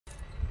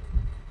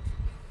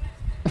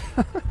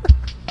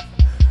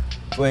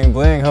Bling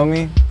bling,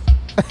 homie.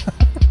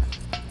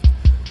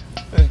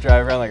 Just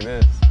drive around like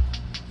this.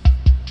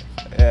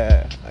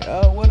 Yeah, like,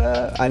 oh, what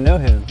up? I know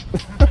him.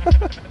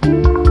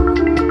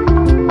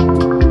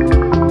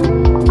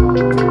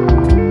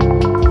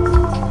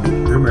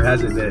 Rumor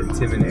has it that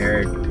Tim and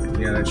Eric,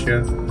 you know that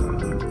show?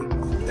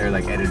 They're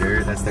like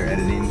editors, that's their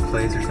editing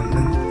place or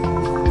something.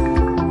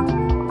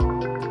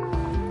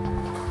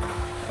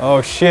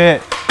 Oh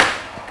shit.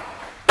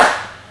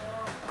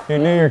 He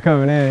knew you were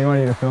coming in, he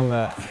wanted you to film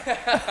that.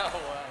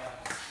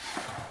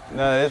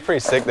 No, it's pretty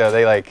sick though.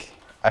 They like,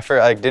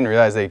 I didn't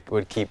realize they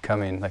would keep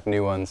coming, like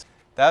new ones.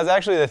 That was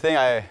actually the thing,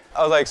 I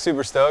was like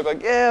super stoked,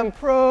 like, yeah, I'm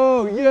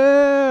pro,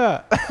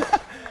 yeah.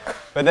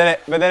 But then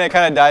it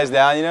kind of dies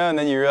down, you know, and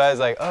then you realize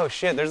like, oh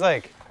shit, there's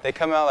like, they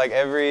come out like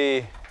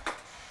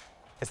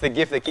it's the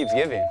gift that keeps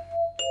giving.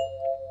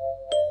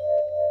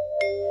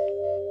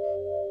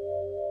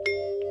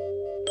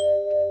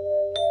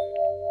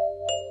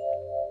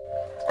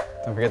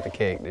 Don't forget the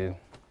cake, dude.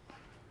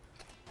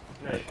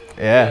 No,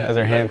 yeah, those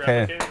are hand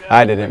painted.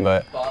 I didn't,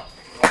 but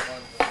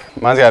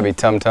mine's gotta be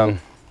Tum Tum.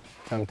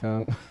 Tum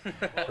Tum.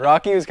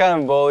 Rocky was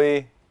kind of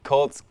bully.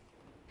 Colt's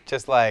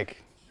just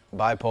like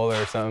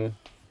bipolar or something.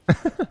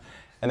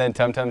 And then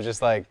Tum Tum's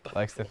just like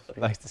likes to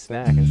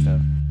snack and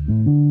stuff.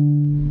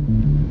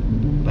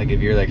 Like if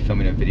you're like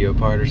filming a video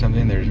part or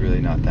something, there's really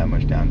not that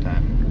much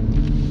downtime.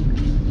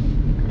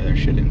 Or there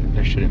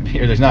shouldn't be.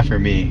 Or there's not for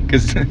me,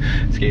 because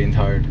skating's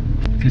hard.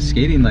 Because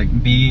skating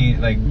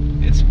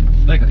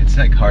it's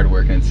like hard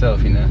work in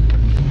itself, you know.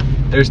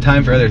 There's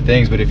time for other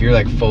things, but if you're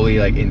like fully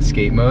like in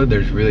skate mode,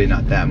 there's really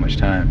not that much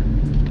time.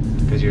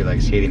 Because you're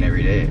like skating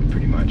every day,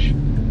 pretty much.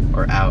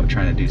 Or out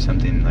trying to do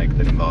something like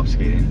that involves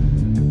skating.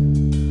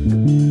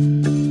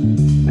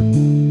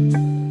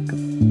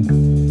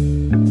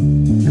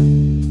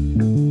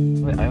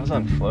 I was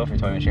on Flow for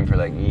Toy Machine for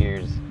like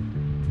years,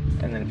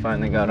 and then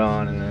finally got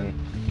on, and then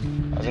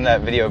I was in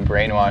that video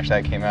Brainwash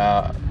that came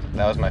out.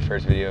 That was my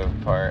first video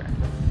part.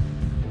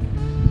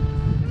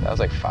 That was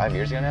like 5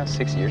 years ago now,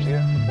 6 years ago.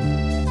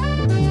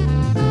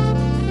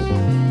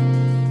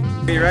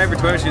 You're right, for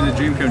Toy Machine was a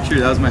dream come true.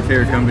 That was my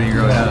favorite company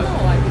growing up.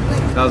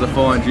 That was a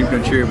full-on dream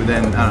come true, but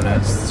then, I don't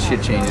know,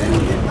 shit changes.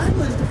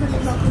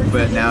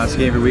 But now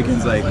skating for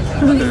weekends like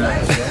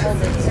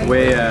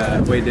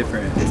way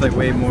different. It's like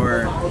way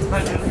more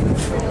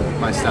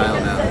my style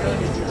now.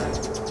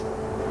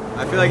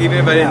 I feel like even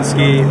if I didn't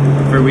skate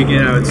for a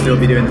weekend, I would still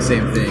be doing the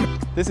same thing.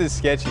 This is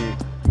sketchy.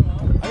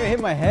 I'm gonna hit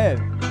my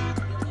head.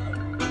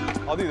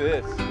 I'll do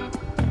this.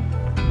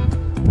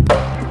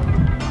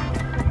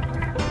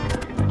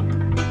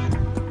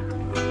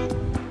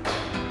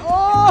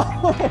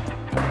 Oh!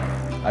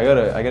 I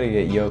gotta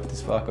get yoked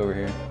as fuck over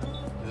here.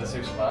 Is this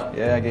your spot?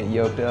 Yeah, I get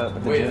yoked up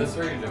at the Wait, gym. is this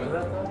where you're doing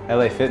that though?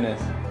 LA Fitness.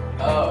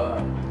 Oh,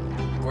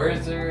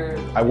 where's your...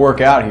 I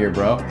work out here,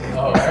 bro.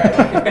 Oh, alright.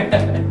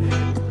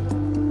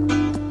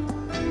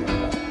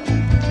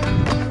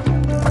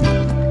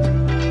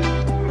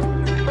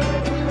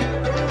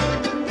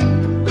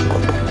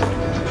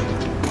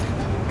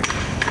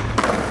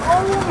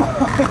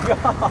 Oh my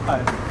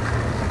god!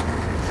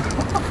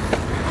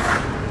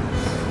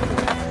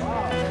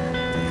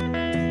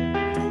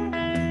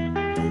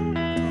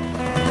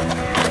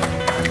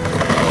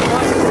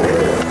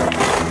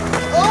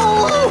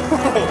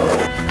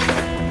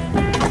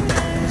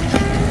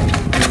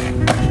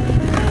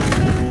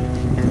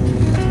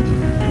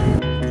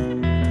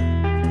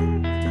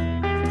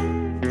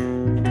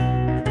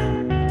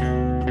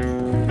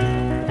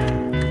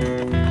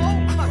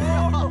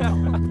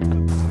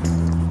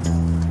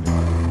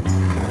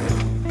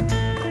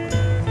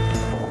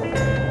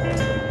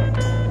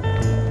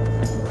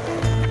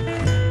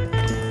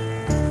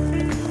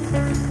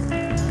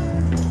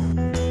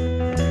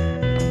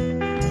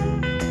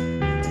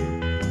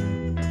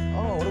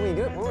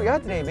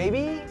 Today,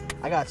 baby.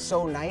 I got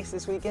so nice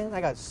this weekend. I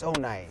got so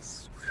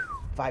nice.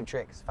 5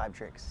 tricks, 5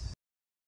 tricks.